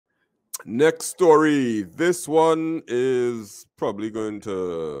Next story. This one is probably going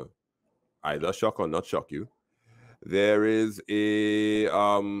to either shock or not shock you. There is a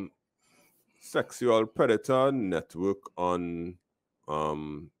sexual predator network on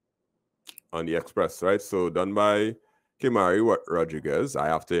the Express, right? So done by Kimari Rodriguez. I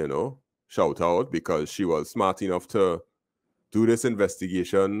have to, shout out because she was smart enough to do this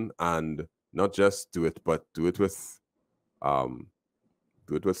investigation and not just do it, but do it with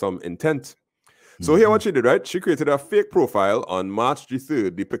some intent. So here what she did, right? She created a fake profile on March the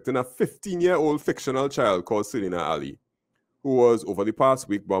 3rd depicting a 15-year-old fictional child called Selena Ali, who was over the past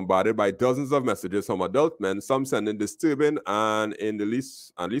week bombarded by dozens of messages from adult men, some sending disturbing and at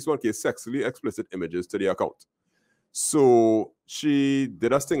least one case sexually explicit images to the account. So she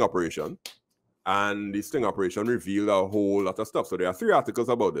did a sting operation, and the sting operation revealed a whole lot of stuff. So there are 3 articles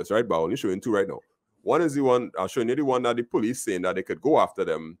about this, right? But I'm only showing 2 right now. One is the one I'll show you, the one that the police saying that they could go after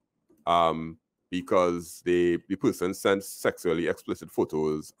them because the person sent sexually explicit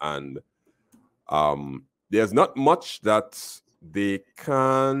photos, and there's not much that they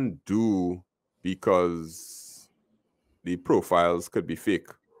can do because the profiles could be fake.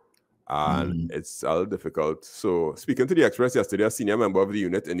 And it's a little difficult. So speaking to the Express yesterday, a senior member of the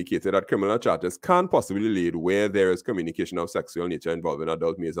unit indicated that criminal charges can't possibly lead where there is communication of sexual nature involving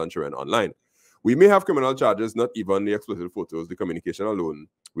adult males and children online. We may have criminal charges, not even the explicit photos, the communication alone.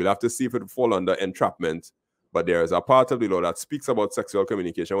 We'll have to see if it fall under entrapment. But there is a part of the law that speaks about sexual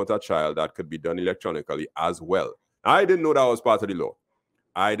communication with a child that could be done electronically as well. I didn't know that was part of the law.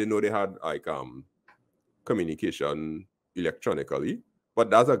 I didn't know they had like communication electronically. But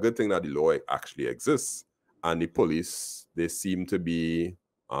that's a good thing that the law actually exists. And the police, they seem to be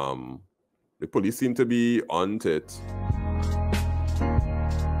on it.